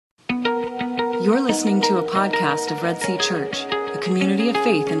You're listening to a podcast of Red Sea Church, a community of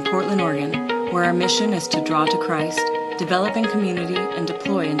faith in Portland, Oregon, where our mission is to draw to Christ, develop in community, and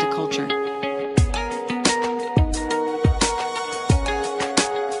deploy into culture.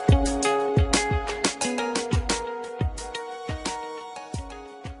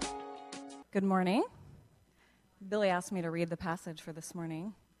 Good morning. Billy asked me to read the passage for this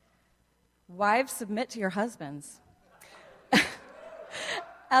morning. Wives, submit to your husbands,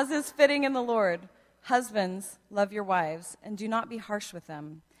 as is fitting in the Lord. Husbands, love your wives, and do not be harsh with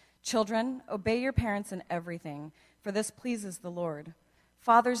them. Children, obey your parents in everything, for this pleases the Lord.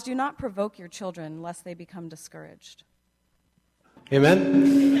 Fathers, do not provoke your children, lest they become discouraged.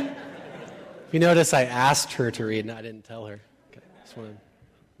 Amen? If you notice, I asked her to read, and I didn't tell her. Okay, just want to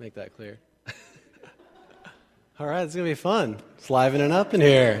make that clear. All right, it's going to be fun. It's livening up in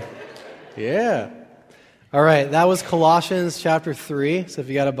here. Yeah. All right, that was Colossians chapter 3. So if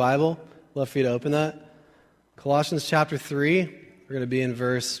you got a Bible, I'd love for you to open that. Colossians chapter 3, we're going to be in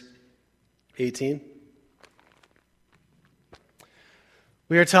verse 18.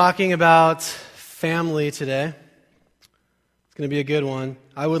 We are talking about family today. It's going to be a good one.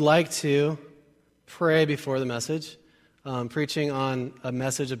 I would like to pray before the message. Preaching on a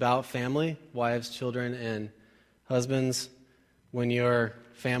message about family, wives, children, and husbands when your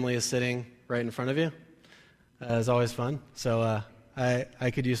family is sitting right in front of you. It's always fun. So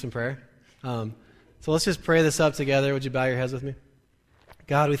I could use some prayer. So let's just pray this up together. Would you bow your heads with me?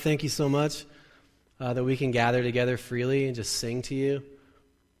 God, we thank you so much that we can gather together freely and just sing to you,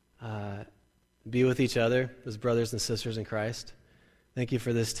 be with each other as brothers and sisters in Christ. Thank you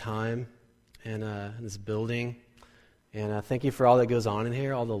for this time and this building. And thank you for all that goes on in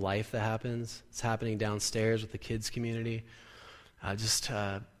here, all the life that happens. It's happening downstairs with the kids community. Just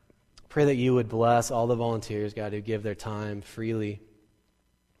pray that you would bless all the volunteers, God, who give their time freely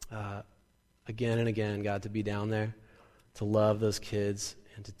again and again, God, to be down there, to love those kids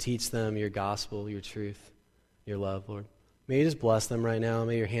and to teach them your gospel, your truth, your love, Lord. May you just bless them right now.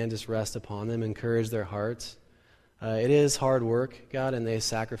 May your hand just rest upon them, encourage their hearts. It is hard work, God, and they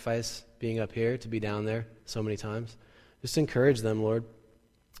sacrifice being up here to be down there so many times. Just encourage them, Lord,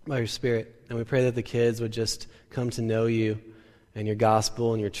 by your Spirit. And we pray that the kids would just come to know you and your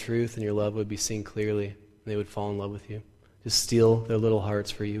gospel and your truth and your love would be seen clearly. And they would fall in love with you. Just steal their little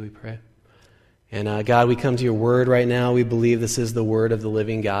hearts for you, we pray. And God, we come to your word right now. We believe this is the word of the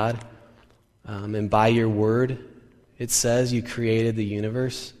living God. And by your word, it says you created the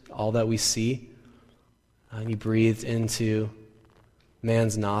universe, all that we see. And you breathed into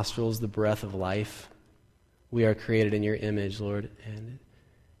man's nostrils the breath of life. We are created in your image, Lord, and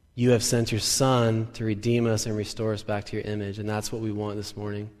you have sent your Son to redeem us and restore us back to your image, and that's what we want this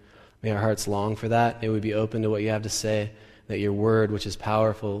morning. May our hearts long for that. May we be open to what you have to say, that your word, which is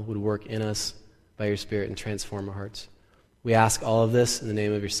powerful, would work in us by your Spirit and transform our hearts. We ask all of this in the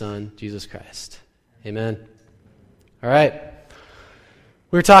name of your Son, Jesus Christ. Amen. All right.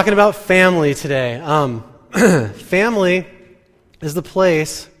 We're talking about family today. Family is the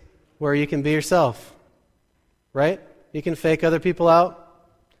place where you can be yourself, right? You can fake other people out,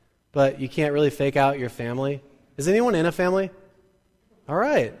 but you can't really fake out your family. Is anyone in a family? All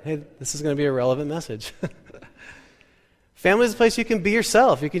right. Hey, this is going to be a relevant message. Family is a place you can be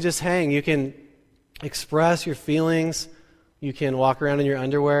yourself. You can just hang. You can express your feelings. You can walk around in your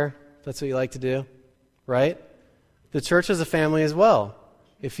underwear. If that's what you like to do, right? The church is a family as well.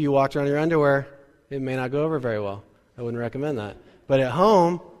 If you walked around in your underwear, it may not go over very well. I wouldn't recommend that. But at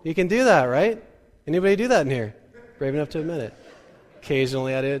home, you can do that, right? Anybody do that in here? Brave enough to admit it.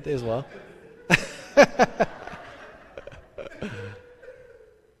 Occasionally I do it as well.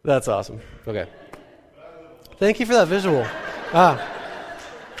 That's awesome. Okay. Thank you for that visual.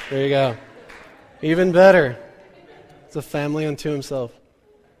 There you go. Even better. It's a family unto himself.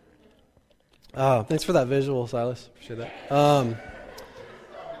 Thanks for that visual, Silas. Appreciate that.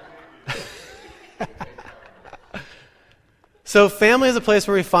 So family is a place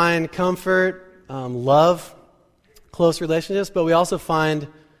where we find comfort, love, close relationships, but we also find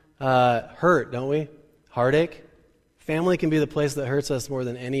hurt, don't we? Heartache. Family can be the place that hurts us more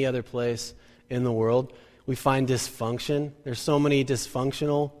than any other place in the world. We find dysfunction. There's so many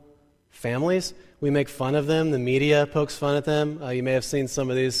dysfunctional families. We make fun of them. The media pokes fun at them. You may have seen some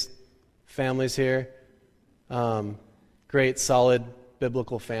of these families here. Great, solid,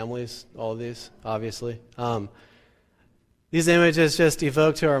 biblical families, all of these, obviously. These images just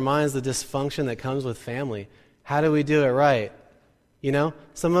evoke to our minds the dysfunction that comes with family. How do we do it right? You know,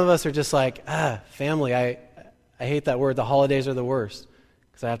 some of us are just like, family, I hate that word. The holidays are the worst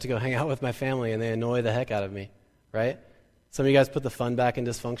because I have to go hang out with my family and they annoy the heck out of me, right? Some of you guys put the fun back in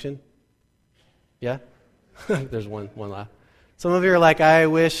dysfunction. Yeah? There's one laugh. Some of you are like, I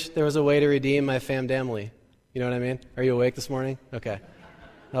wish there was a way to redeem my family. You know what I mean? Are you awake this morning? Okay.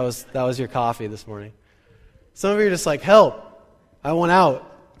 That was your coffee this morning. Some of you are just like, help, I want out.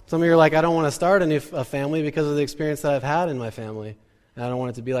 Some of you are like, I don't want to start a family because of the experience that I've had in my family, and I don't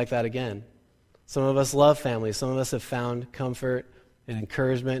want it to be like that again. Some of us love families. Some of us have found comfort and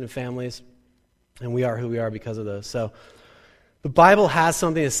encouragement in families, and we are who we are because of those. So the Bible has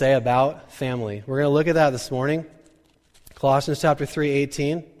something to say about family. We're going to look at that this morning. Colossians chapter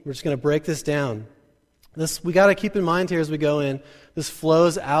 3:18. We're just going to break this down. We got to keep in mind here as we go in, this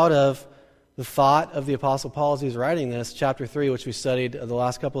flows out of the thought of the Apostle Paul as he's writing this, chapter 3, which we studied the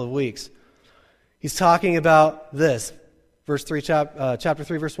last couple of weeks. He's talking about this, chapter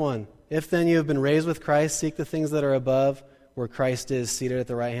 3, verse 1. If then you have been raised with Christ, seek the things that are above, where Christ is seated at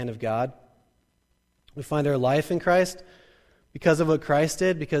the right hand of God. We find our life in Christ because of what Christ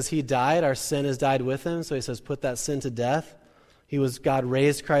did, because he died, our sin has died with him. So he says, put that sin to death. God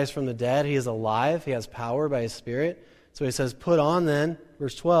raised Christ from the dead. He is alive. He has power by his Spirit. So he says, put on then,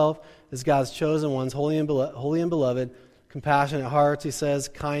 verse 12, as God's chosen ones, holy and beloved, compassionate hearts, he says,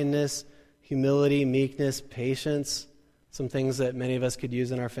 kindness, humility, meekness, patience, some things that many of us could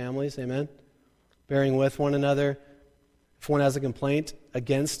use in our families, amen? Bearing with one another. If one has a complaint,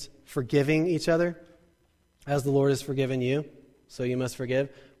 against forgiving each other, as the Lord has forgiven you, so you must forgive.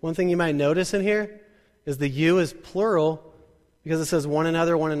 One thing you might notice in here is the you is plural, because it says one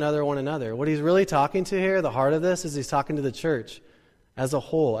another, one another, one another. What he's really talking to here, the heart of this, is he's talking to the church as a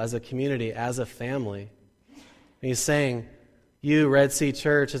whole, as a community, as a family. And he's saying, you, Red Sea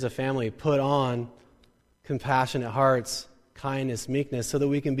Church, as a family, put on compassionate hearts, kindness, meekness, so that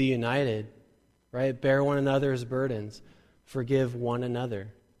we can be united, right? Bear one another's burdens. Forgive one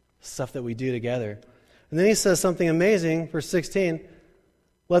another. Stuff that we do together. And then he says something amazing, verse 16,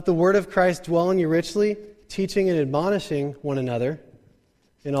 let the word of Christ dwell in you richly, teaching and admonishing one another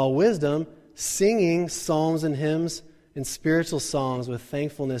in all wisdom, singing psalms and hymns and spiritual songs with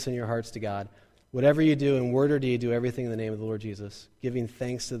thankfulness in your hearts to God. Whatever you do in word or deed, do everything in the name of the Lord Jesus, giving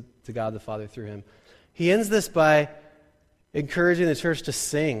thanks to God the Father through him. He ends this by encouraging the church to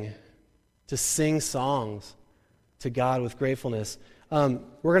sing songs to God with gratefulness. We're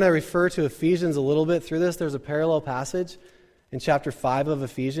going to refer to Ephesians a little bit through this. There's a parallel passage in chapter 5 of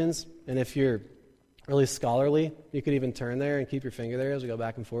Ephesians, and if you're really scholarly, you could even turn there and keep your finger there as we go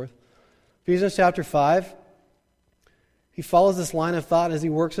back and forth. Ephesians chapter 5, he follows this line of thought as he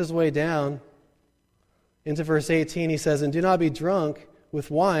works his way down into verse 18. He says, and do not be drunk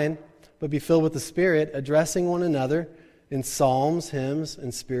with wine, but be filled with the Spirit, addressing one another in psalms, hymns,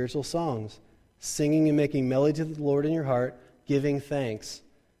 and spiritual songs, singing and making melody to the Lord in your heart, giving thanks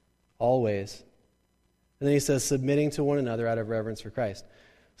always. And then he says, submitting to one another out of reverence for Christ.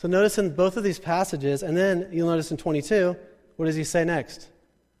 So notice in both of these passages, and then you'll notice in 22, what does he say next?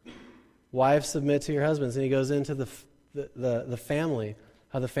 Wives, submit to your husbands. And he goes into the family,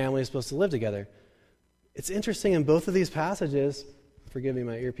 how the family is supposed to live together. It's interesting in both of these passages, forgive me,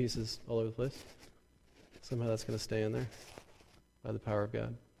 my earpiece is all over the place. Somehow that's going to stay in there by the power of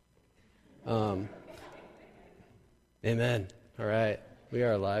God. Amen. All right. We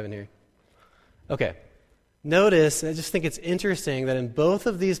are alive in here. Okay. Notice, I just think it's interesting that in both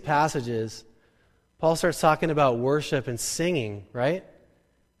of these passages, Paul starts talking about worship and singing, right?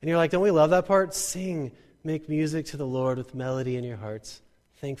 And you're like, don't we love that part? Sing, make music to the Lord with melody in your hearts,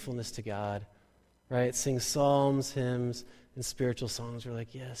 thankfulness to God, right? Sing psalms, hymns, and spiritual songs. We're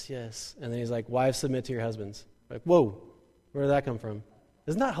like, yes, yes. And then he's like, wives, submit to your husbands. Like, whoa, where did that come from?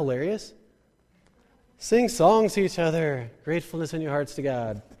 Isn't that hilarious? Sing songs to each other, gratefulness in your hearts to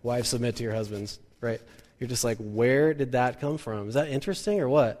God. Wives, submit to your husbands, right? You're just like, where did that come from? Is that interesting or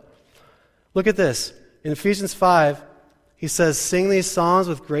what? Look at this. In Ephesians 5, he says, sing these songs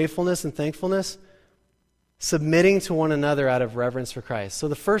with gratefulness and thankfulness, submitting to one another out of reverence for Christ. So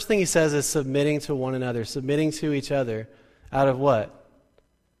the first thing he says is submitting to one another, submitting to each other out of what?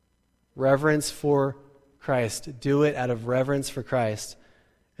 Reverence for Christ. Do it out of reverence for Christ.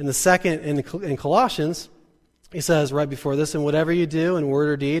 And the second, in Colossians, he says right before this, and whatever you do in word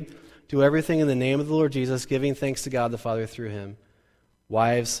or deed, do everything in the name of the Lord Jesus, giving thanks to God the Father through him.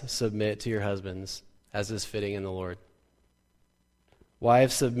 Wives, submit to your husbands, as is fitting in the Lord.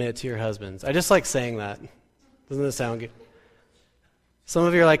 Wives, submit to your husbands. I just like saying that. Doesn't it sound good? Some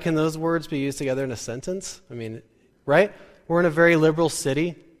of you are like, can those words be used together in a sentence? I mean, right? We're in a very liberal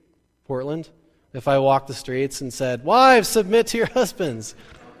city, Portland. If I walked the streets and said, wives, submit to your husbands,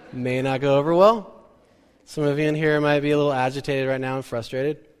 may not go over well. Some of you in here might be a little agitated right now and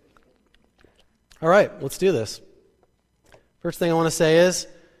frustrated. All right, let's do this. First thing I want to say is,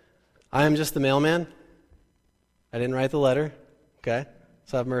 I am just the mailman. I didn't write the letter. Okay?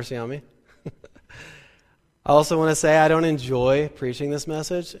 So have mercy on me. I also want to say I don't enjoy preaching this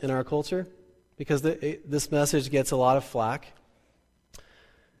message in our culture because this message gets a lot of flack.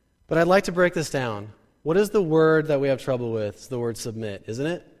 But I'd like to break this down. What is the word that we have trouble with? It's the word submit, isn't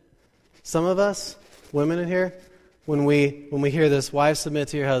it? Some of us, women in here, when we hear this, wives submit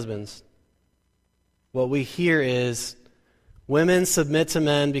to your husbands, what we hear is, women submit to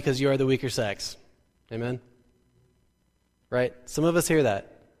men because you are the weaker sex. Amen? Right? Some of us hear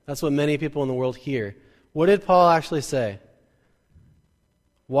that. That's what many people in the world hear. What did Paul actually say?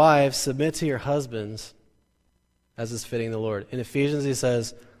 Wives, submit to your husbands as is fitting the Lord. In Ephesians, he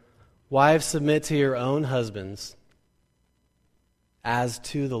says, wives, submit to your own husbands as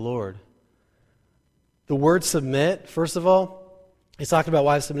to the Lord. The word submit, first of all, he's talking about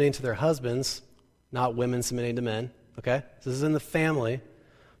wives submitting to their husbands, not women submitting to men. Okay? So this is in the family.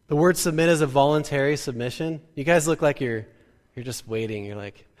 The word submit is a voluntary submission. You guys look like you're just waiting. You're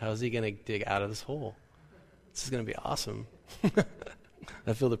like, how's he going to dig out of this hole? This is going to be awesome.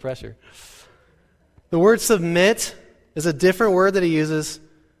 I feel the pressure. The word submit is a different word that he uses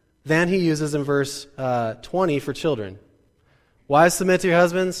than he uses in verse 20 for children. Wives, submit to your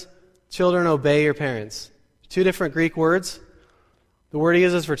husbands. Children, obey your parents. Two different Greek words. The word he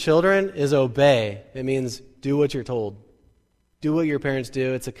uses for children is obey. It means do what you're told. Do what your parents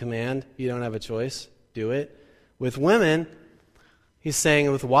do. It's a command. You don't have a choice. Do it. With women, he's saying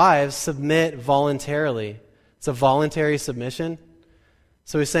with wives, submit voluntarily. It's a voluntary submission.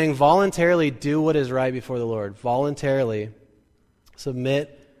 So he's saying voluntarily do what is right before the Lord. Voluntarily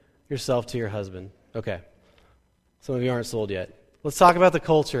submit yourself to your husband. Okay. Some of you aren't sold yet. Let's talk about the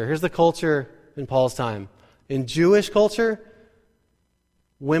culture. Here's the culture in Paul's time. In Jewish culture,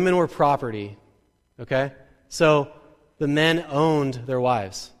 women were property. Okay? So the men owned their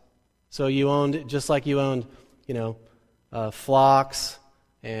wives. So you owned, just like you owned, flocks,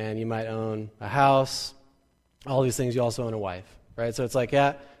 and you might own a house. All these things, you also own a wife, right? So it's like,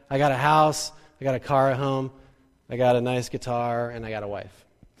 yeah, I got a house, I got a car at home, I got a nice guitar, and I got a wife,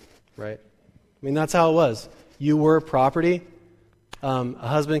 right? I mean, that's how it was. You were property. A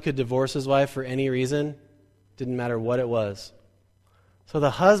husband could divorce his wife for any reason. Didn't matter what it was. So the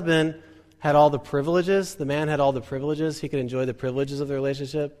husband had all the privileges. The man had all the privileges. He could enjoy the privileges of the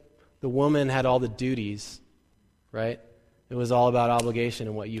relationship. The woman had all the duties, right? It was all about obligation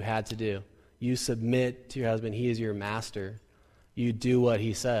and what you had to do. You submit to your husband. He is your master. You do what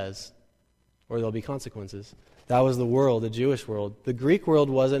he says, or there'll be consequences. That was the world, the Jewish world. The Greek world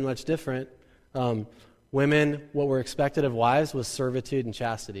wasn't much different. Women, what were expected of wives was servitude and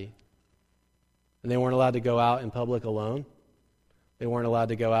chastity. And they weren't allowed to go out in public alone. They weren't allowed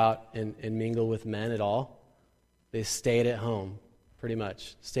to go out and mingle with men at all. They stayed at home, pretty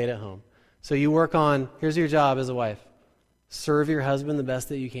much. Stayed at home. So you work on, here's your job as a wife. Serve your husband the best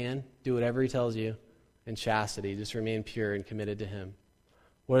that you can. Do whatever he tells you. And chastity, just remain pure and committed to him.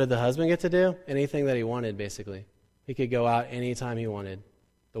 What did the husband get to do? Anything that he wanted, basically. He could go out anytime he wanted.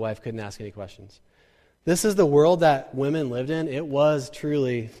 The wife couldn't ask any questions. This is the world that women lived in. It was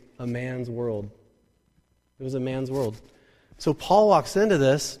truly a man's world. It was a man's world. So Paul walks into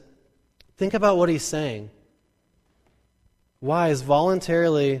this. Think about what he's saying. Wives,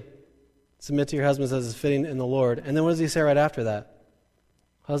 voluntarily submit to your husbands as is fitting in the Lord. And then what does he say right after that?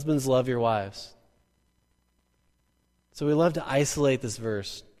 Husbands, love your wives. So we love to isolate this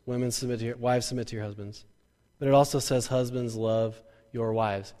verse. Wives submit to your husbands. But it also says, husbands, love your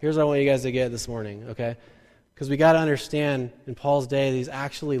wives. Here's what I want you guys to get this morning, okay? Because we got to understand, in Paul's day, he's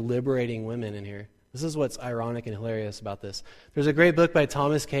actually liberating women in here. This is what's ironic and hilarious about this. There's a great book by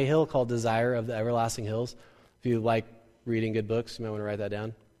Thomas Cahill called Desire of the Everlasting Hills. If you like reading good books, you might want to write that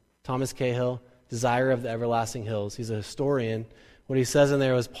down. Thomas Cahill, Desire of the Everlasting Hills. He's a historian. What he says in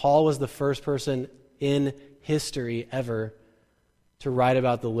there is Paul was the first person in history ever to write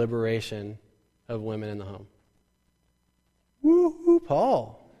about the liberation of women in the home. Woo-hoo,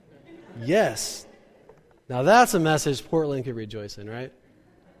 Paul. Yes. Now that's a message Portland could rejoice in, right?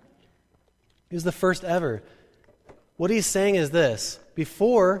 He was the first ever. What he's saying is this.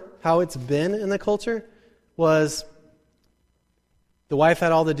 Before, how it's been in the culture was the wife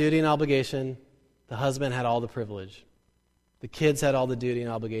had all the duty and obligation. The husband had all the privilege. The kids had all the duty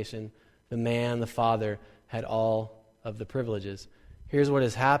and obligation. The man, the father, had all of the privileges. Here's what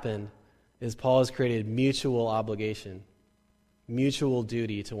has happened is Paul has created mutual obligation, mutual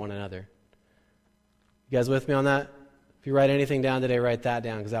duty to one another. You guys with me on that? If you write anything down today, write that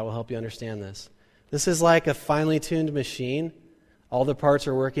down because that will help you understand this. This is like a finely tuned machine. All the parts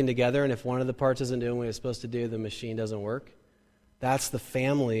are working together, and if one of the parts isn't doing what it's supposed to do, the machine doesn't work. That's the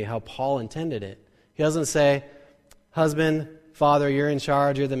family, how Paul intended it. He doesn't say, husband, father, you're in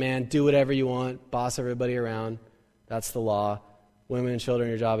charge, you're the man, do whatever you want, boss everybody around. That's the law. Women and children,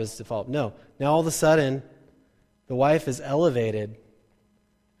 your job is to follow. No. Now all of a sudden, the wife is elevated,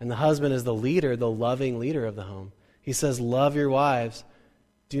 and the husband is the leader, the loving leader of the home. He says, love your wives.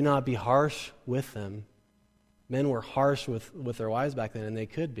 Do not be harsh with them. Men were harsh with their wives back then, and they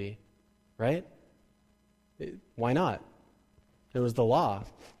could be, right? Why not? It was the law.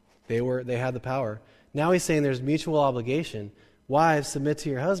 They had the power. Now he's saying there's mutual obligation. Wives, submit to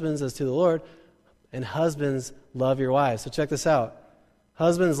your husbands as to the Lord, and husbands, love your wives. So check this out.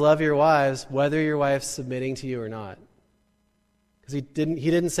 Husbands, love your wives, whether your wife's submitting to you or not. Because he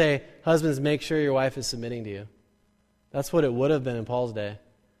didn't say, husbands, make sure your wife is submitting to you. That's what it would have been in Paul's day.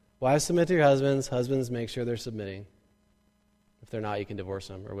 Wives, submit to your husbands. Husbands, make sure they're submitting. If they're not, you can divorce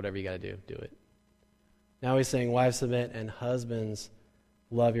them, or whatever you got to do it. Now he's saying, wives, submit, and husbands,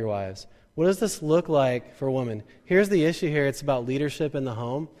 love your wives. What does this look like for women? Here's the issue here. It's about leadership in the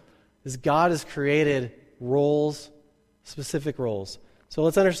home. Is God has created roles, specific roles. So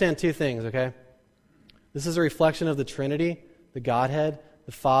let's understand two things, okay? This is a reflection of the Trinity, the Godhead.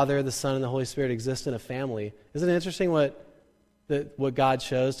 The Father, the Son, and the Holy Spirit exist in a family. Isn't it interesting what God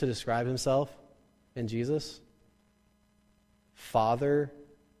chose to describe himself in Jesus? Father,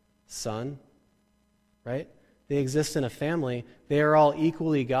 Son, right? They exist in a family. They are all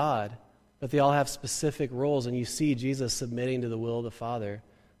equally God, but they all have specific roles, and you see Jesus submitting to the will of the Father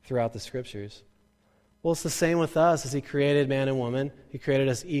throughout the Scriptures. Well, it's the same with us. As he created man and woman, he created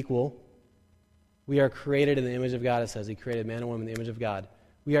us equal. We are created in the image of God, it says. He created man and woman in the image of God.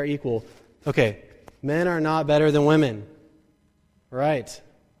 We are equal. Okay, men are not better than women. Right.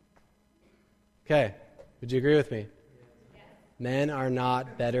 Okay, would you agree with me? Yes. Men are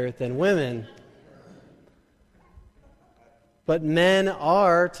not better than women. But men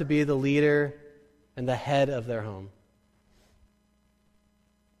are to be the leader and the head of their home.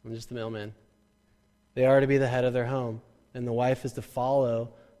 I'm just the mailman. They are to be the head of their home, and the wife is to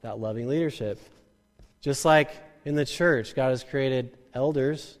follow that loving leadership. Just like in the church, God has created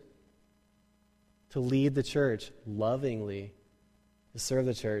elders to lead the church lovingly, to serve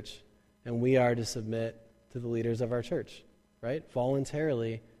the church, and we are to submit to the leaders of our church, right?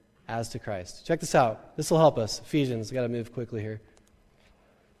 Voluntarily as to Christ. Check this out. This will help us. Ephesians, I've got to move quickly here.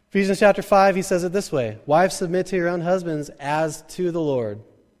 Ephesians chapter 5, he says it this way, wives, submit to your own husbands as to the Lord.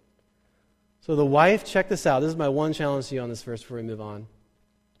 So the wife, check this out. This is my one challenge to you on this verse before we move on,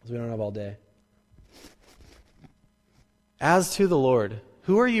 because we don't have all day. As to the Lord,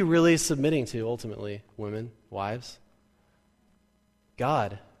 who are you really submitting to ultimately, women, wives?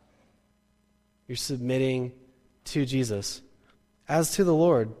 God. You're submitting to Jesus. As to the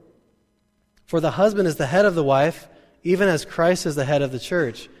Lord. For the husband is the head of the wife, even as Christ is the head of the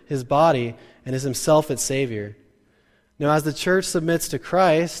church, his body, and is himself its Savior. Now, as the church submits to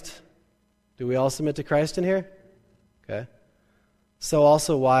Christ, do we all submit to Christ in here? Okay. So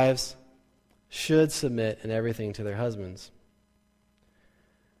also wives should submit in everything to their husbands.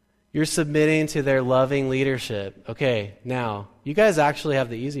 You're submitting to their loving leadership. Okay, now, you guys actually have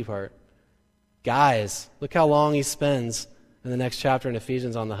the easy part. Guys, look how long he spends in the next chapter in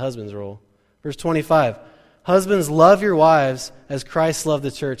Ephesians on the husband's role. Verse 25, husbands, love your wives as Christ loved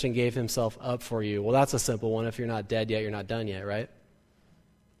the church and gave himself up for you. Well, that's a simple one. If you're not dead yet, you're not done yet, right?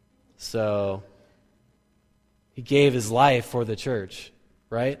 So, he gave his life for the church,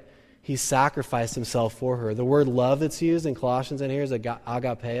 right? He sacrificed himself for her. The word love that's used in Colossians in here is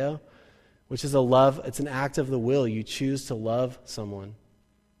agapeo, which is a love. It's an act of the will. You choose to love someone.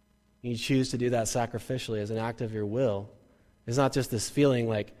 You choose to do that sacrificially as an act of your will. It's not just this feeling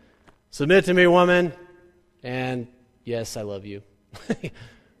like, submit to me, woman, and yes, I love you.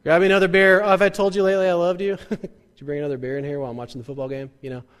 Grab me another beer. Oh, have I told you lately I loved you? Did you bring another beer in here while I'm watching the football game?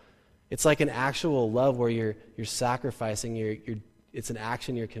 You know, it's like an actual love where you're sacrificing. It's an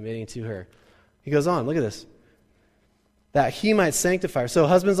action you're committing to her. He goes on, look at this. That he might sanctify her. So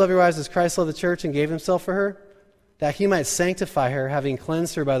husbands, love your wives as Christ loved the church and gave himself for her. That he might sanctify her, having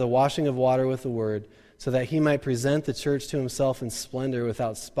cleansed her by the washing of water with the word, so that he might present the church to himself in splendor,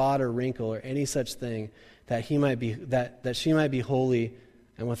 without spot or wrinkle or any such thing, that he might be that she might be holy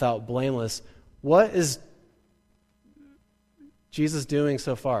and without blameless. What is Jesus doing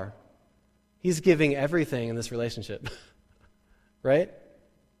so far? He's giving everything in this relationship. Right?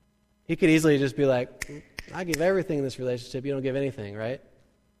 He could easily just be like, I give everything in this relationship, you don't give anything, right?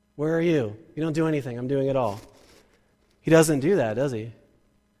 Where are you? You don't do anything, I'm doing it all. He doesn't do that, does he?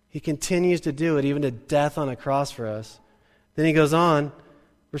 He continues to do it, even to death on a cross for us. Then he goes on,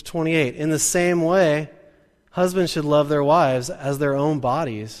 verse 28, in the same way, Husbands should love their wives as their own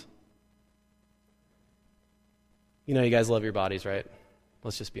bodies. You know you guys love your bodies, right?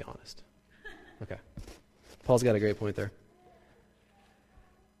 Let's just be honest. Okay. Paul's got a great point there.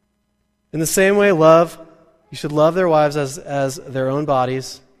 In the same way, you should love their wives as their own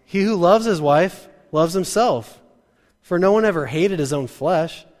bodies. He who loves his wife loves himself. For no one ever hated his own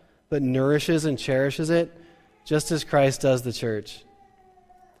flesh, but nourishes and cherishes it, just as Christ does the church.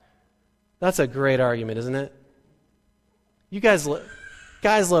 That's a great argument, isn't it? You guys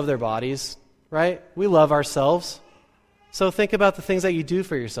love their bodies, right? We love ourselves. So think about the things that you do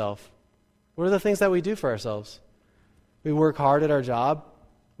for yourself. What are the things that we do for ourselves? We work hard at our job.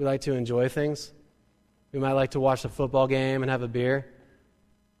 We like to enjoy things. We might like to watch a football game and have a beer,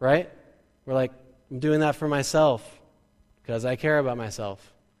 right? We're like, I'm doing that for myself because I care about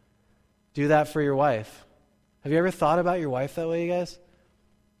myself. Do that for your wife. Have you ever thought about your wife that way, you guys?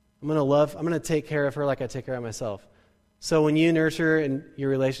 I'm going to take care of her like I take care of myself. So when you nurture in your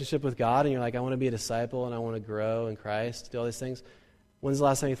relationship with God and you're like, I want to be a disciple and I want to grow in Christ, do all these things, when's the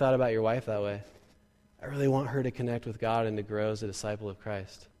last time you thought about your wife that way? I really want her to connect with God and to grow as a disciple of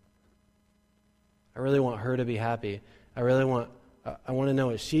Christ. I really want her to be happy. I want to know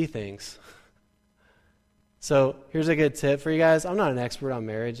what she thinks. So here's a good tip for you guys. I'm not an expert on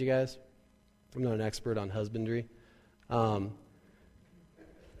marriage, you guys. I'm not an expert on husbandry.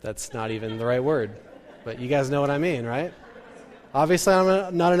 That's not even the right word. But you guys know what I mean, right? Obviously,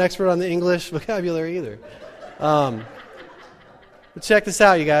 I'm not an expert on the English vocabulary either. But check this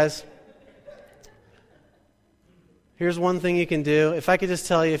out, you guys. Here's one thing you can do. If I could just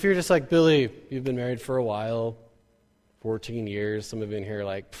tell you, if you're just like, Billy, you've been married for a while, 14 years. Some of you in here are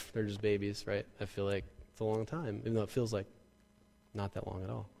like, they're just babies, right? I feel like it's a long time, even though it feels like not that long at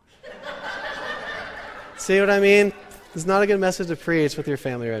all. See what I mean? It's not a good message to preach with your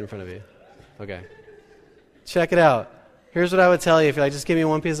family right in front of you. Okay. Check it out. Here's what I would tell you if you like, just give me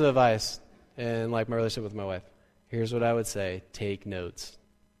one piece of advice in like my relationship with my wife. Here's what I would say. Take notes.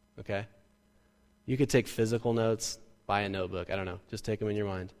 Okay? You could take physical notes, buy a notebook. I don't know. Just take them in your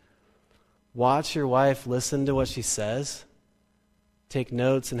mind. Watch your wife. Listen to what she says. Take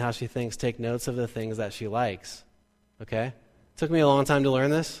notes in how she thinks. Take notes of the things that she likes. Okay? It took me a long time to learn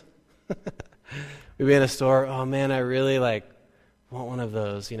this. We'd be in a store. Oh, man, I really want one of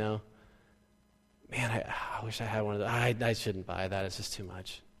those, you know. Man, I wish I had one of those. I shouldn't buy that. It's just too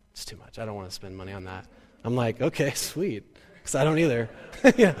much. It's too much. I don't want to spend money on that. I'm like, okay, sweet. Because I don't either.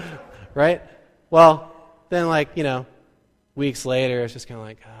 Yeah, right? Well, then weeks later, it's just kind of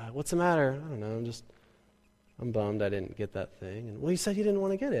like, what's the matter? I don't know. I'm bummed I didn't get that thing. And, well, you said you didn't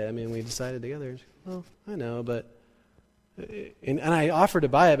want to get it. I mean, we decided together. Well, I know, but... And I offered to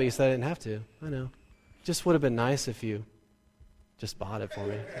buy it, but you said I didn't have to. I know. It just would have been nice if you just bought it for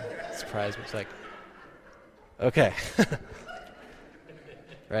me. Surprise me. It's like, okay.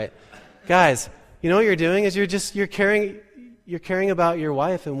 Right? Guys, you know what you're doing is you're caring about your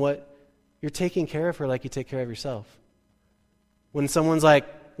wife and what you're taking care of her like you take care of yourself. When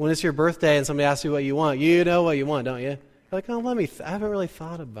it's your birthday and somebody asks you what you want, you know what you want, don't you? You're like, oh, I haven't really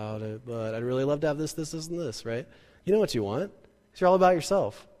thought about it, but I'd really love to have this, and this, right? You know what you want. You're all about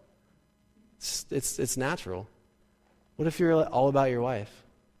yourself. It's natural. What if you're all about your wife?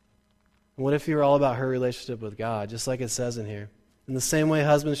 And what if you're all about her relationship with God, just like it says in here? In the same way,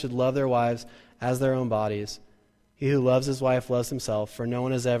 husbands should love their wives as their own bodies. He who loves his wife loves himself, for no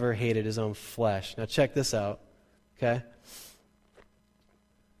one has ever hated his own flesh. Now check this out, okay?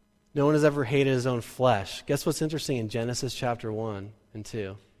 No one has ever hated his own flesh. Guess what's interesting in Genesis chapter 1 and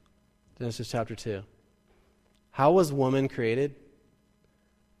 2? Genesis chapter 2. How was woman created?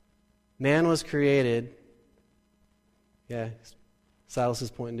 Man was created. Yeah, Silas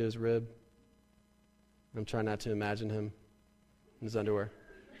is pointing to his rib. I'm trying not to imagine him in his underwear.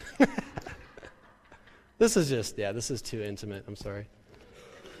 This is too intimate. I'm sorry.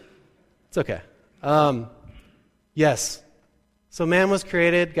 It's okay. Yes. So man was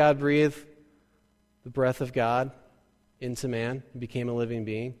created. God breathed the breath of God into man. He became a living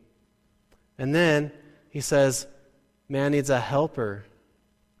being. And then he says, man needs a helper.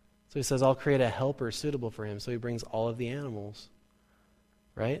 So he says, I'll create a helper suitable for him. So he brings all of the animals,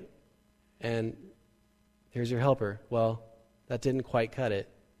 right? And here's your helper. Well, that didn't quite cut it.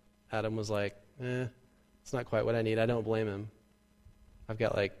 Adam was like, it's not quite what I need. I don't blame him. I've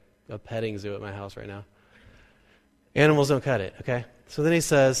got like a petting zoo at my house right now. Animals don't cut it, okay? So then he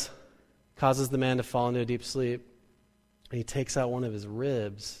says, causes the man to fall into a deep sleep. And he takes out one of his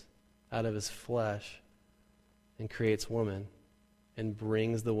ribs out of his flesh and creates woman and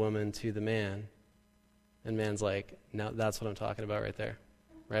brings the woman to the man. And man's like, now that's what I'm talking about right there,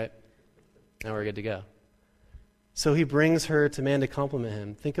 right? Now we're good to go. So he brings her to man to complement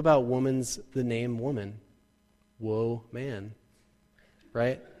him. Think about the name woman. Whoa, man.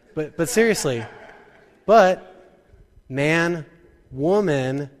 Right? But seriously. But man,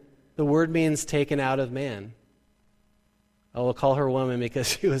 woman, the word means taken out of man. I will call her woman because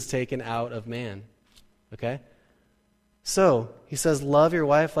she was taken out of man. Okay? So, he says, love your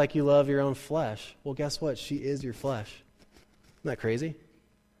wife like you love your own flesh. Well, guess what? She is your flesh. Isn't that crazy?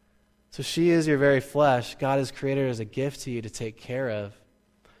 So she is your very flesh. God has created her as a gift to you to take care of.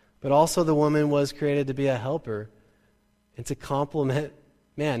 But also the woman was created to be a helper and to complement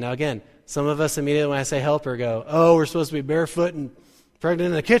man. Now again, some of us immediately when I say helper go, oh, we're supposed to be barefoot and pregnant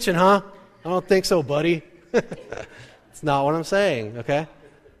in the kitchen, huh? I don't think so, buddy. It's not what I'm saying, okay?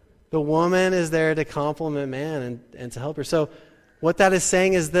 The woman is there to complement man and to help her. So what that is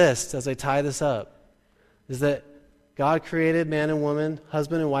saying is this, as I tie this up, is that God created man and woman,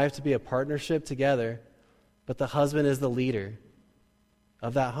 husband and wife, to be a partnership together, but the husband is the leader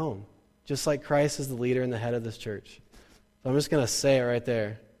of that home, just like Christ is the leader and the head of this church. So I'm just going to say it right there.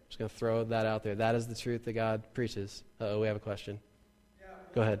 I'm just going to throw that out there. That is the truth that God preaches. We have a question. Yeah,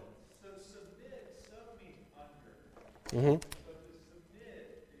 go ahead. So submit, sub means under. Mm-hmm. But to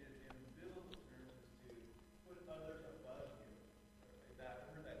submit in biblical terms is to put others above you. That,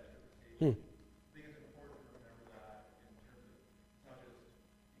 I heard that interpretation. I think it's important to remember that in terms of not just be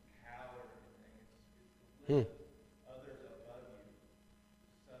coward or anything. It's to live others above you.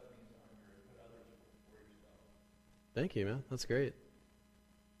 Sub means under. Put others before yourself. Thank you, man. That's great.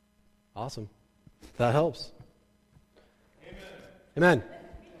 Awesome. That helps. Amen.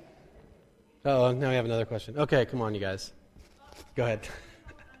 Oh, now we have another question. Okay, come on, you guys. Go ahead.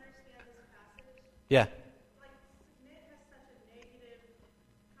 Yeah. Like, submit has such a negative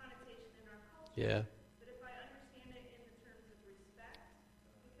connotation in our culture. Yeah. But if I understand it in the terms of respect,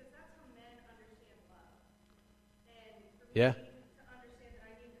 because that's how men understand love. And for me Yeah. to understand that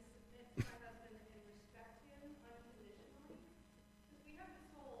I need to submit to my husband and respect him unconditionally, because we have this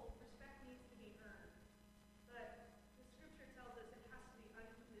whole respect needs to be earned. But the scripture tells us it has to be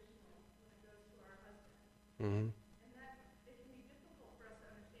unconditional when it goes to our husband. Mm-hmm. And that it can be difficult for us to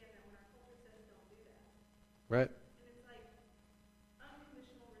understand that when our culture says don't do that. Right. And it's like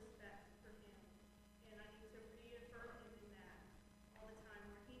unconditional respect for him. And I need to reaffirm him in that all the time,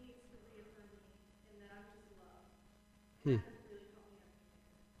 where he needs to reaffirm me and that I'm just loved. That has really helped me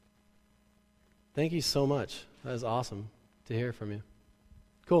understand. Thank you so much. That is awesome to hear from you.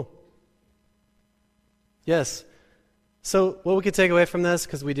 Cool. Yes. So what we could take away from this,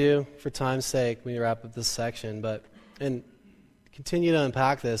 because we do, for time's sake, we wrap up this section, and continue to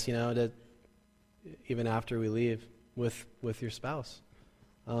unpack this, even after we leave with your spouse.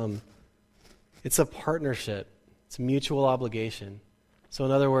 It's a partnership. It's a mutual obligation. So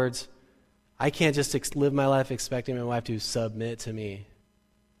in other words, I can't just live my life expecting my wife to submit to me.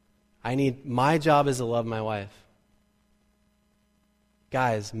 My job is to love my wife.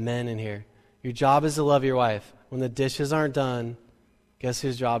 Guys, men in here, your job is to love your wife. When the dishes aren't done, guess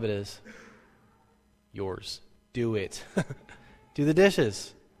whose job it is? Yours. Do it. Do the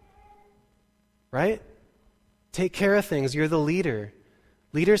dishes. Right? Take care of things. You're the leader.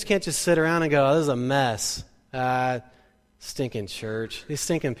 Leaders can't just sit around and go, oh, this is a mess. Stinking church. These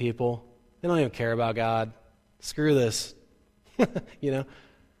stinking people. They don't even care about God. Screw this.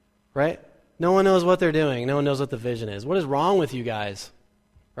 Right? No one knows what they're doing. No one knows what the vision is. What is wrong with you guys?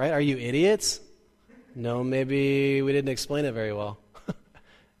 Right? Are you idiots? No, maybe we didn't explain it very well.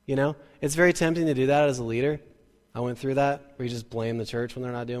 It's very tempting to do that as a leader. I went through that, where you just blame the church when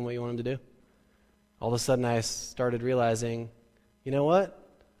they're not doing what you want them to do. All of a sudden I started realizing, you know what?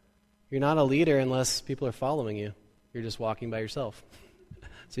 You're not a leader unless people are following you. You're just walking by yourself.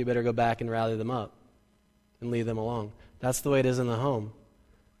 So you better go back and rally them up and lead them along. That's the way it is in the home.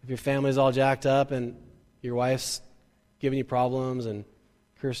 If your family's all jacked up and your wife's giving you problems and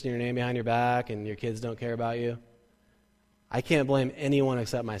cursing your name behind your back and your kids don't care about you, I can't blame anyone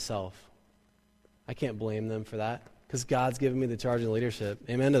except myself. I can't blame them for that because God's given me the charge and leadership.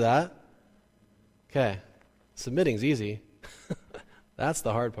 Amen to that? Okay. Submitting's easy. That's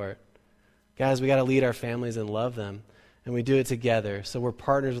the hard part. Guys, we got to lead our families and love them, and we do it together. So we're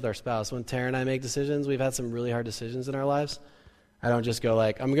partners with our spouse. When Tara and I make decisions, we've had some really hard decisions in our lives. I don't just go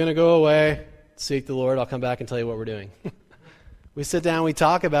like, I'm going to go away, seek the Lord, I'll come back and tell you what we're doing. We sit down, we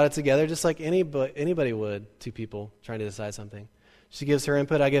talk about it together just like anybody would, two people trying to decide something. She gives her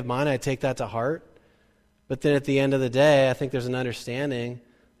input, I give mine, I take that to heart. But then at the end of the day, I think there's an understanding.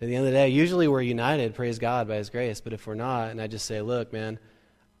 At the end of the day, usually we're united, praise God, by His grace. But if we're not, and I just say, look, man,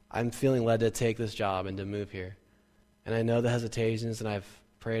 I'm feeling led to take this job and to move here. And I know the hesitations, and I've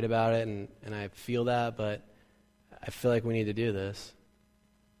prayed about it, and I feel that, but I feel like we need to do this,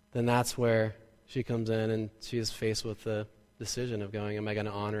 then that's where she comes in and she is faced with the decision of going, am I going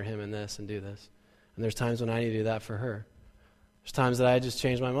to honor him in this and do this? And there's times when I need to do that for her. There's times that I just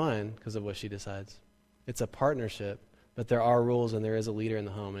change my mind because of what she decides. It's a partnership, but there are rules and there is a leader in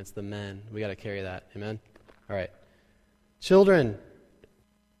the home, and it's the men. We got to carry that. Amen? All right. Children.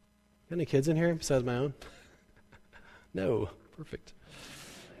 Got any kids in here besides my own? No. Perfect.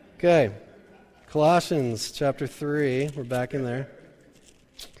 Okay. Colossians chapter 3. We're back in there.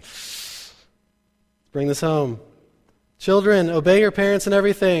 Let's bring this home. Children, obey your parents in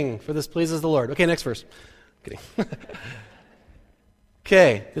everything, for this pleases the Lord. Okay, next verse. Kidding.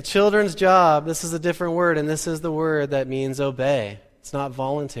 Okay, the children's job, this is a different word, and this is the word that means obey. It's not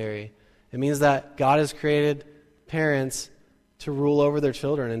voluntary. It means that God has created parents to rule over their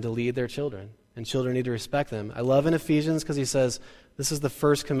children and to lead their children, and children need to respect them. I love in Ephesians because he says this is the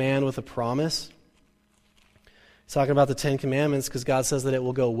first command with a promise. He's talking about the 10 Commandments because God says that it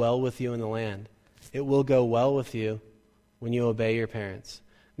will go well with you in the land. It will go well with you when you obey your parents.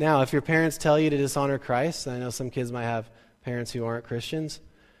 Now, if your parents tell you to dishonor Christ, and I know some kids might have parents who aren't Christians,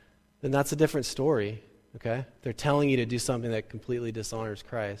 then that's a different story, okay? If they're telling you to do something that completely dishonors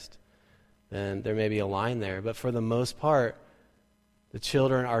Christ, then there may be a line there. But for the most part, the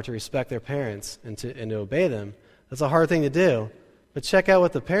children are to respect their parents and to obey them. That's a hard thing to do. But check out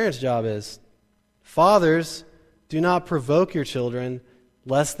what the parents' job is. Fathers, do not provoke your children,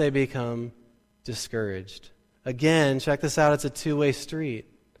 lest they become discouraged. Again, check this out, it's a two-way street.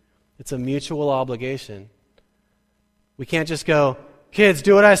 It's a mutual obligation. We can't just go, kids,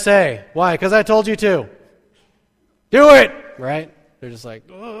 do what I say. Why? Because I told you to. Do it! Right? They're just like,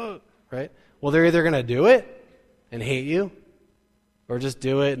 ugh, right? Well, they're either going to do it and hate you, or just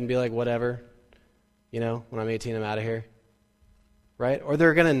do it and be like, whatever. You know, when I'm 18, I'm out of here. Right? Or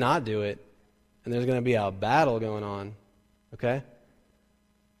they're going to not do it, and there's going to be a battle going on. Okay?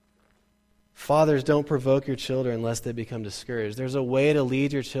 Fathers, don't provoke your children lest they become discouraged. There's a way to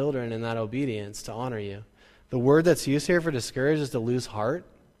lead your children in that obedience to honor you. The word that's used here for discouraged is to lose heart.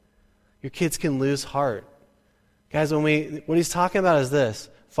 Your kids can lose heart. Guys, what he's talking about is this.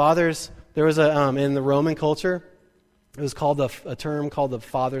 Fathers, there was in the Roman culture, it was called a term called the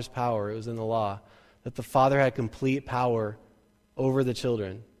father's power. It was in the law, that the father had complete power over the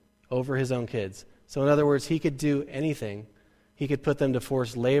children, over his own kids. So in other words, he could do anything. He could put them to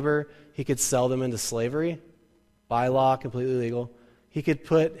forced labor. He could sell them into slavery, by law, completely legal. He could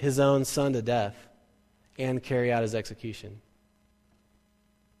put his own son to death and carry out his execution.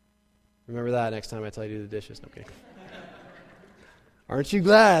 Remember that next time I tell you to do the dishes. Okay. Aren't you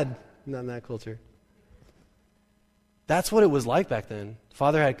glad? Not in that culture. That's what it was like back then.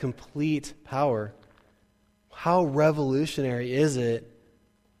 Father had complete power. How revolutionary is it?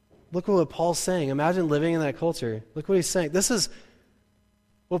 Look at what Paul's saying. Imagine living in that culture. Look what he's saying.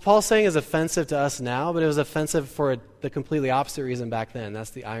 What Paul's saying is offensive to us now, but it was offensive for the completely opposite reason back then. That's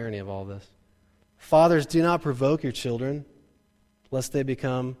the irony of all this. Fathers, do not provoke your children, lest they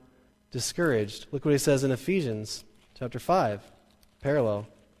become discouraged. Look what he says in Ephesians chapter 5, parallel.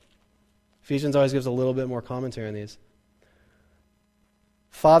 Ephesians always gives a little bit more commentary on these.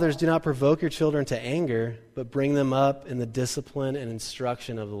 Fathers, do not provoke your children to anger, but bring them up in the discipline and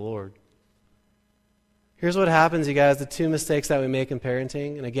instruction of the Lord. Here's what happens, you guys, the two mistakes that we make in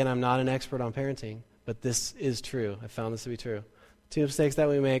parenting, and again, I'm not an expert on parenting, but this is true. I found this to be true. Two mistakes that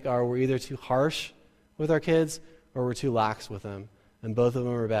we make are we're either too harsh with our kids or we're too lax with them, and both of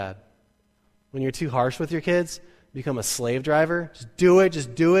them are bad. When you're too harsh with your kids, you become a slave driver. Just do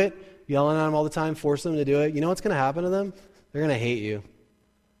it, yelling at them all the time, force them to do it. You know what's going to happen to them? They're going to hate you.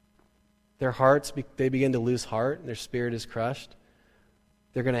 Their hearts, they begin to lose heart, and their spirit is crushed.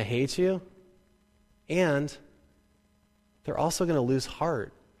 They're going to hate you, and they're also going to lose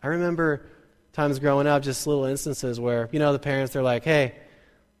heart. I remember times growing up, just little instances where, the parents, they're like, hey,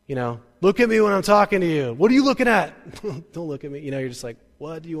 look at me when I'm talking to you. What are you looking at? Don't look at me. You're just like,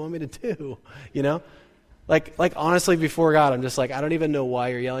 what do you want me to do? Like honestly, before God, I'm just like, I don't even know why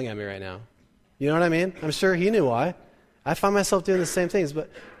you're yelling at me right now. You know what I mean? I'm sure he knew why. I find myself doing the same things,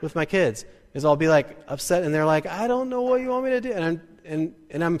 but with my kids, is I'll be like upset, and they're like, I don't know what you want me to do,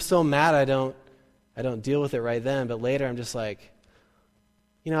 and I'm so mad I don't deal with it right then. But later, I'm just like,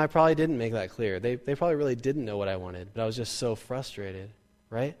 I probably didn't make that clear. They probably really didn't know what I wanted, but I was just so frustrated,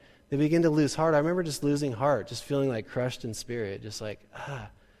 right? They begin to lose heart. I remember just losing heart, just feeling like crushed in spirit, just like,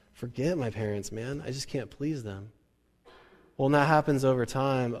 forget my parents, man. I just can't please them. Well, and that happens over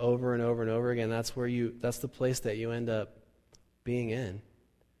time, over and over and over again. That's the place that you end up being in.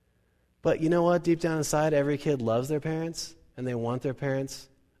 But you know what? Deep down inside, every kid loves their parents, and they want their parents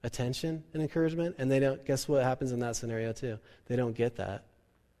attention and encouragement, and they don't. Guess what happens in that scenario too? They don't get that.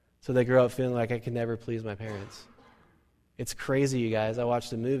 So they grow up feeling like I can never please my parents. It's crazy, you guys. I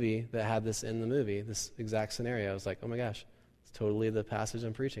watched a movie that had this in the movie, this exact scenario. I was like, oh my gosh, it's totally the passage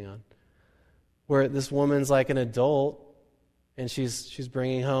I'm preaching on. Where this woman's like an adult, and she's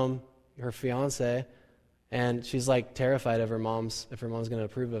bringing home her fiance, and she's like terrified of if her mom's going to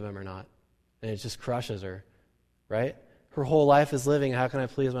approve of him or not. And it just crushes her, right? Her whole life is living, how can I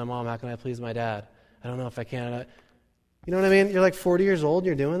please my mom? How can I please my dad? I don't know if I can. You know what I mean? You're like 40 years old and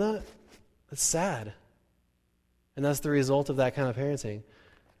you're doing that? That's sad. And that's the result of that kind of parenting.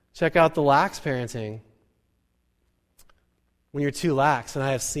 Check out the lax parenting. When you're too lax, and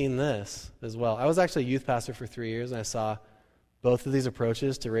I have seen this as well. I was actually a youth pastor for 3 years, and I saw both of these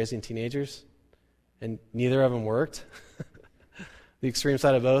approaches to raising teenagers, and neither of them worked. The extreme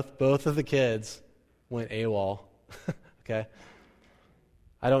side of both of the kids went AWOL. Okay?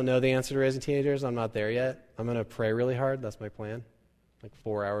 I don't know the answer to raising teenagers. I'm not there yet. I'm going to pray really hard. That's my plan, like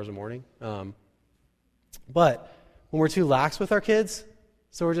 4 hours a morning. But when we're too lax with our kids,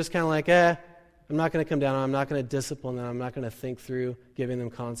 so we're just kind of like, I'm not going to come down on them. I'm not going to discipline them. I'm not going to think through giving them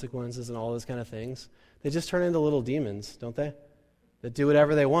consequences and all those kind of things. They just turn into little demons, don't they? That do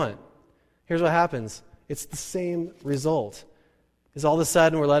whatever they want. Here's what happens. It's the same result. Is all of a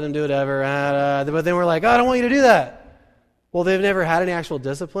sudden we're letting them do whatever, but then we're like, I don't want you to do that. Well, they've never had any actual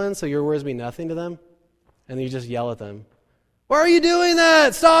discipline, so your words mean nothing to them, and you just yell at them. Why are you doing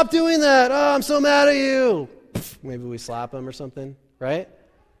that? Stop doing that. Oh, I'm so mad at you. Maybe we slap them or something, right?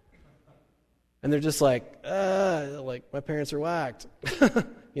 And they're just like my parents are whacked.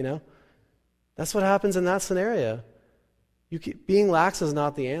 You know? That's what happens in that scenario. Being lax is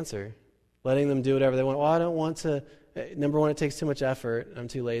not the answer. Letting them do whatever they want. Well, I don't want to. Number one, it takes too much effort. I'm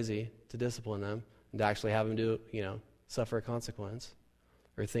too lazy to discipline them and to actually have them do, suffer a consequence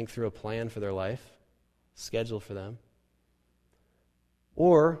or think through a plan for their life, schedule for them.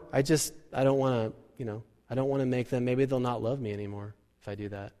 Or I don't want to make them, maybe they'll not love me anymore if I do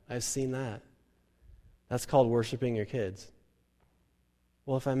that. I've seen that. That's called worshiping your kids.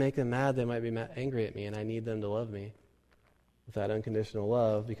 Well, if I make them mad, they might be angry at me, and I need them to love me with that unconditional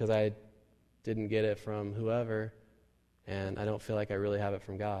love because I didn't get it from whoever, and I don't feel like I really have it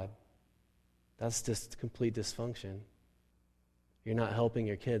from God. That's just complete dysfunction. You're not helping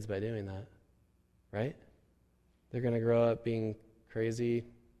your kids by doing that, right? They're going to grow up being crazy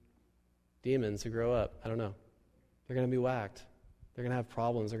demons who grow up. I don't know. They're going to be whacked. They're going to have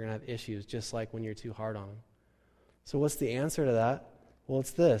problems. They're going to have issues, just like when you're too hard on them. So what's the answer to that? Well,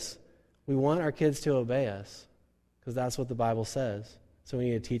 it's this. We want our kids to obey us because that's what the Bible says. So we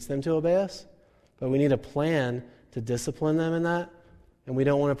need to teach them to obey us, but we need a plan to discipline them in that, and we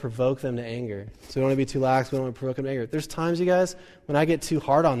don't want to provoke them to anger. So we don't want to be too lax. We don't want to provoke them to anger. There's times, you guys, when I get too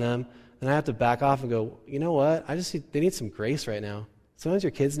hard on them, and I have to back off and go, you know what? They need some grace right now. Sometimes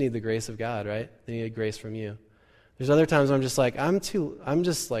your kids need the grace of God, right? They need grace from you. There's other times when I'm just like, I'm too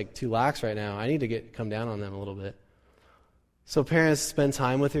lax right now. I need to come down on them a little bit. So parents, spend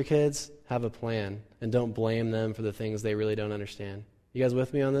time with your kids, have a plan, and don't blame them for the things they really don't understand. You guys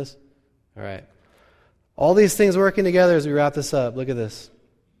with me on this? All right. All these things working together as we wrap this up. Look at this.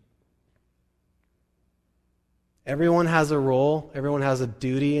 Everyone has a role. Everyone has a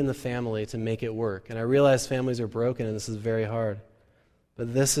duty in the family to make it work. And I realize families are broken and this is very hard.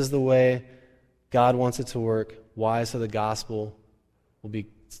 But this is the way God wants it to work. Why? So the gospel will be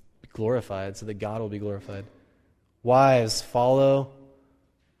glorified, so that God will be glorified. Wives, follow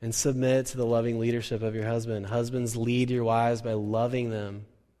and submit to the loving leadership of your husband. Husbands, lead your wives by loving them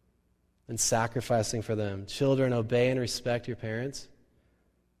and sacrificing for them. Children, obey and respect your parents.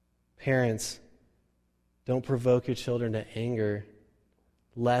 Parents, don't provoke your children to anger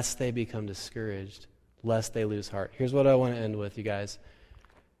lest they become discouraged, lest they lose heart. Here's what I want to end with, you guys.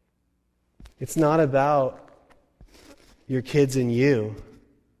 It's not about your kids and you.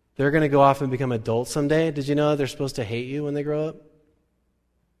 They're going to go off and become adults someday. Did you know they're supposed to hate you when they grow up?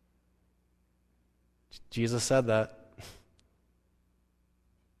 Jesus said that.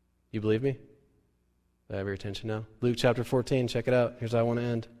 You believe me? Do I have your attention now? Luke chapter 14, check it out. Here's how I want to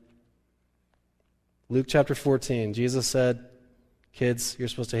end. Luke chapter 14, Jesus said, kids, you're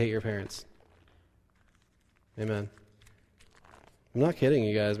supposed to hate your parents. Amen. I'm not kidding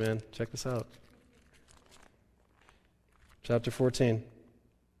you guys, man. Check this out. Chapter 14,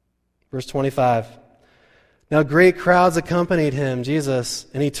 verse 25. Now great crowds accompanied him, Jesus,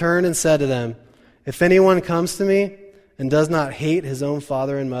 and he turned and said to them, if anyone comes to me and does not hate his own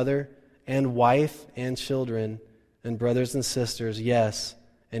father and mother and wife and children and brothers and sisters, yes,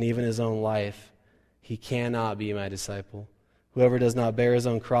 and even his own life, he cannot be my disciple. Whoever does not bear his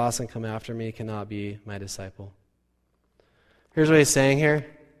own cross and come after me cannot be my disciple. Here's what he's saying here.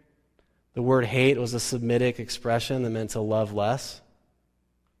 The word hate was a Semitic expression that meant to love less.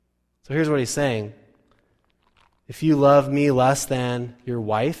 So here's what he's saying. If you love me less than your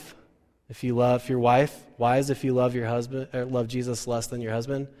wife, if you love your wife, wives, if you love your husband, or love Jesus less than your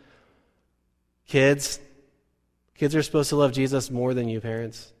husband, kids are supposed to love Jesus more than you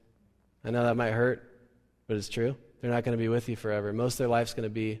parents. I know that might hurt, but it's true. They're not going to be with you forever. Most of their life's going to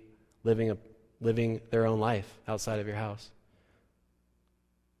be living their own life outside of your house.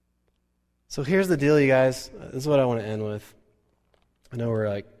 So here's the deal, you guys. This is what I want to end with. I know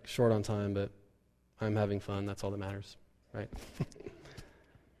we're short on time, but I'm having fun. That's all that matters, right?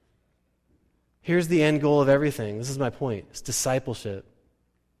 Here's the end goal of everything. This is my point. It's discipleship.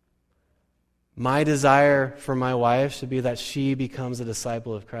 My desire for my wife should be that she becomes a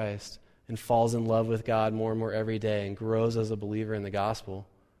disciple of Christ and falls in love with God more and more every day and grows as a believer in the gospel.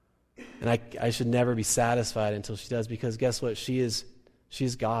 And I should never be satisfied until she does, because guess what? She's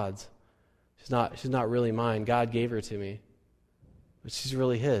God's. She's not really mine. God gave her to me, but she's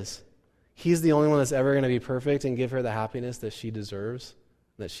really His. He's the only one that's ever going to be perfect and give her the happiness that she deserves,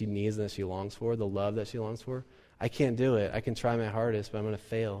 that she needs, and that she longs for, the love that she longs for. I can't do it. I can try my hardest, but I'm going to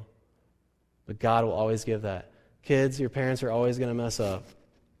fail. But God will always give that. Kids, your parents are always going to mess up.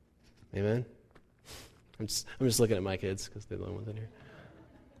 Amen? I'm just looking at my kids because they're the only ones in here.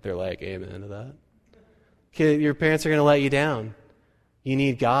 They're like, amen to that. Kid, your parents are going to let you down. You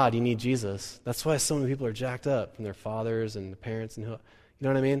need God. You need Jesus. That's why so many people are jacked up from their fathers and the parents and you know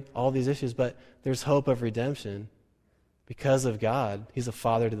what I mean? All these issues. But there's hope of redemption because of God. He's a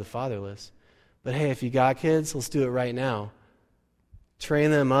father to the fatherless. But hey, if you got kids, let's do it right now. Train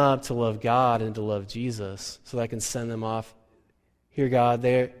them up to love God and to love Jesus so that I can send them off. Here, God,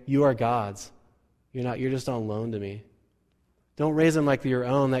 you are God's. You're just on loan to me. Don't raise them like your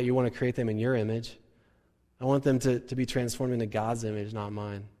own, that you want to create them in your image. I want them to be transformed into God's image, not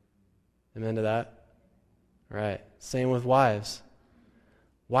mine. Amen to that? All right. Same with wives.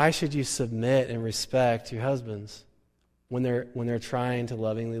 Why should you submit and respect your husbands when they're trying to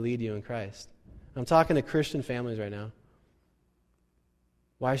lovingly lead you in Christ? I'm talking to Christian families right now.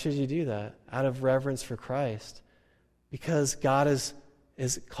 Why should you do that? Out of reverence for Christ. Because God has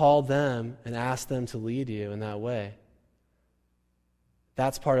called them and asked them to lead you in that way.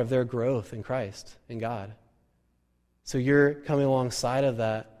 That's part of their growth in Christ, in God. So you're coming alongside of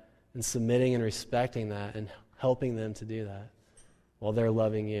that and submitting and respecting that and helping them to do that while they're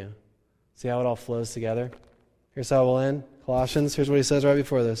loving you. See how it all flows together? Here's how we'll end. Colossians, here's what he says right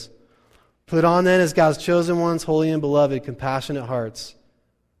before this. Put on then as God's chosen ones, holy and beloved, compassionate hearts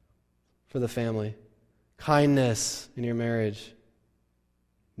for the family. Kindness in your marriage.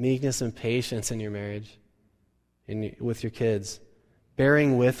 Meekness and patience in your marriage. With your kids.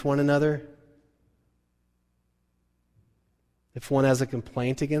 Bearing with one another. If one has a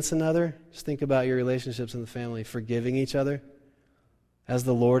complaint against another, just think about your relationships in the family. Forgiving each other. As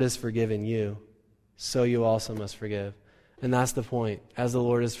the Lord has forgiven you, so you also must forgive. And that's the point. As the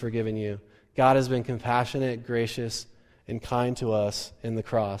Lord has forgiven you. God has been compassionate, gracious, and kind to us in the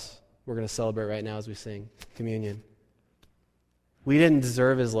cross. We're going to celebrate right now as we sing communion. We didn't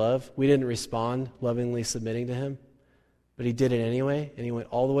deserve His love. We didn't respond lovingly submitting to Him. But He did it anyway, and He went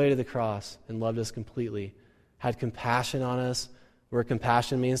all the way to the cross and loved us completely. Had compassion on us, where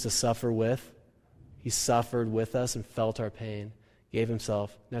compassion means to suffer with. He suffered with us and felt our pain. Gave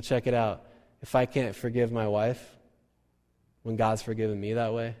Himself. Now check it out. If I can't forgive my wife when God's forgiven me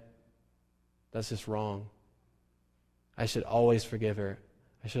that way, that's just wrong. I should always forgive her.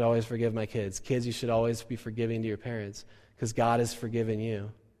 I should always forgive my kids. Kids, you should always be forgiving to your parents because God has forgiven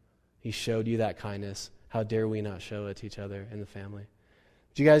you. He showed you that kindness. How dare we not show it to each other in the family?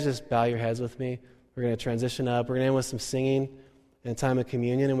 Would you guys just bow your heads with me? We're going to transition up. We're going to end with some singing and time of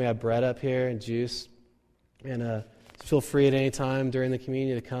communion, and we have bread up here and juice. And feel free at any time during the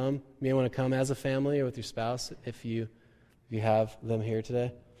communion to come. You may want to come as a family or with your spouse if you have them here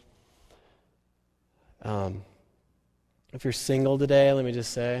today. If you're single today, let me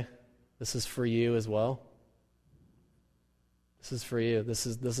just say, this is for you as well. This is for you. This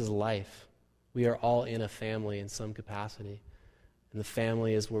is life. We are all in a family in some capacity. And the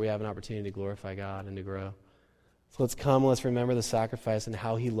family is where we have an opportunity to glorify God and to grow. So let's come, let's remember the sacrifice and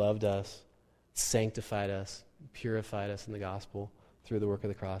how He loved us, sanctified us, purified us in the gospel through the work of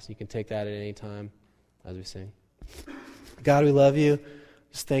the cross. You can take that at any time as we sing. God, we love you.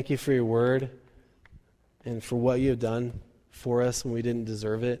 Just thank you for your word and for what you have done for us when we didn't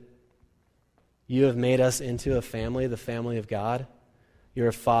deserve it. You have made us into a family, the family of God. You're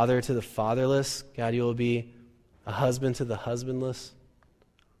a father to the fatherless. God, you will be a husband to the husbandless.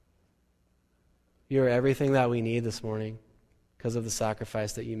 You are everything that we need this morning because of the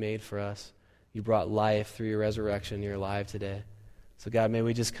sacrifice that you made for us. You brought life through your resurrection. You're alive today. So God, may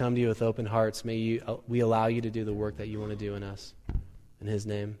we just come to you with open hearts. May we allow you to do the work that you want to do in us. In his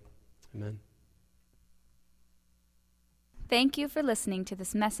name, amen. Thank you for listening to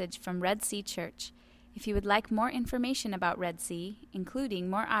this message from Red Sea Church. If you would like more information about Red Sea, including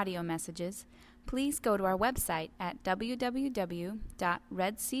more audio messages, please go to our website at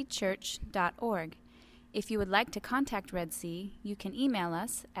www.redseachurch.org. If you would like to contact Red Sea, you can email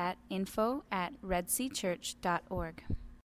us at info@redseachurch.org.